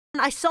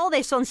I saw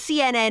this on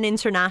CNN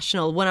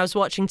International when I was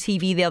watching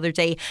TV the other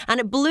day, and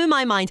it blew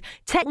my mind.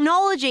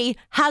 Technology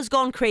has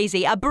gone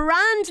crazy. A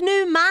brand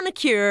new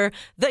manicure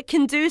that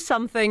can do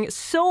something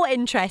so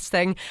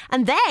interesting.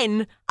 And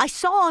then I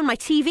saw on my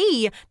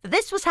TV that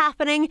this was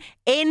happening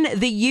in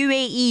the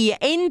UAE,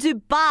 in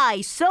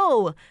Dubai.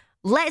 So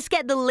let's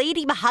get the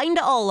lady behind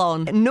it all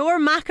on. Nour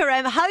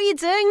Makarem. How are you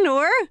doing,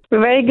 Nour?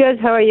 Very good.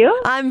 How are you?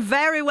 I'm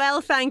very well,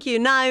 thank you.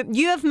 Now,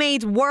 you have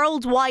made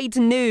worldwide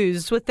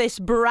news with this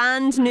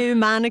brand new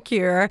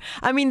manicure.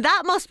 I mean,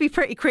 that must be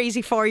pretty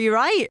crazy for you,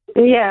 right?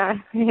 Yeah,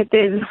 it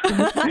is.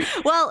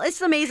 Well,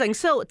 it's amazing.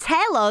 So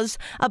tell us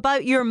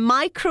about your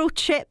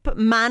Microchip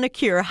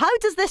Manicure. How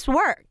does this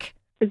work?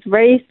 It's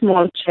very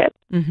small chip.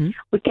 Mm-hmm.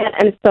 We can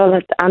install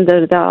it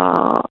under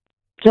the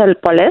gel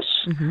polish.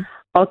 Mm-hmm.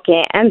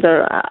 Okay,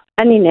 under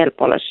any nail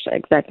polish,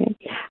 exactly.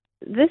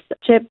 This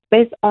chip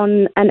based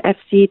on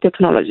NFC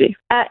technology.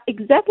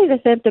 Exactly the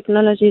same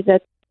technology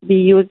that we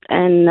use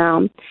in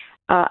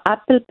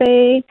Apple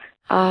Pay,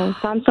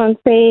 Samsung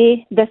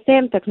Pay, the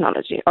same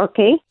technology,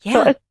 okay? Yeah.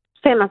 So it's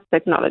famous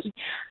technology.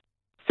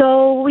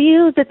 So we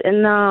use it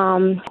in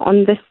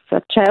on this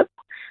chip.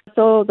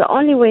 So the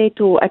only way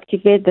to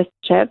activate this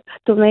chip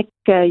to make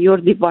your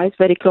device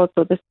very close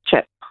to this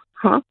chip.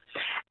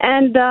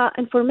 And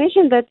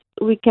information that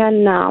we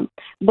can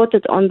put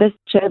it on this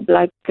chip,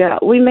 like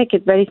we make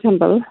it very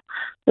simple,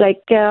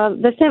 like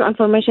the same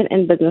information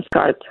in business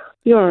card.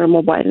 Your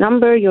mobile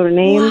number, your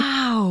name,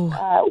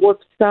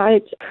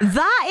 website.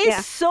 That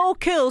is so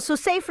cool. So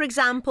say, for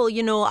example,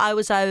 you know, I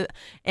was out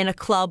in a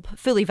club,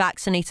 fully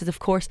vaccinated, of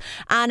course,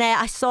 and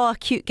I saw a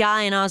cute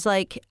guy and I was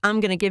like, I'm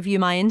going to give you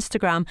my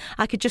Instagram.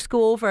 I could just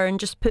go over and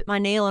just put my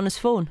nail on his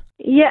phone.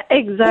 Yeah,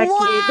 exactly.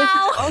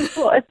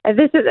 Wow.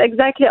 This is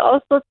exactly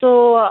also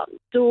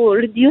to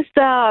reduce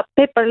the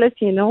paperless,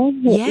 you know.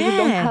 Yeah. You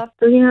don't have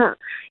to,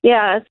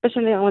 yeah,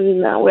 especially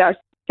when we are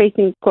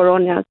facing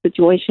corona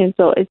situation.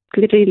 So it's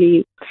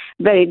literally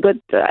very good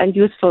and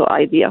useful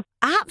idea.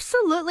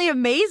 Absolutely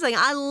amazing.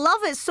 I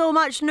love it so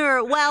much,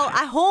 Nour. Well,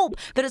 I hope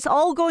that it's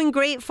all going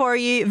great for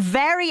you.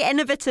 Very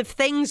innovative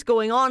things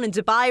going on in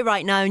Dubai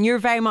right now, and you're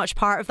very much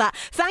part of that.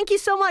 Thank you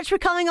so much for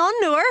coming on,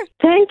 Nour.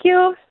 Thank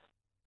you.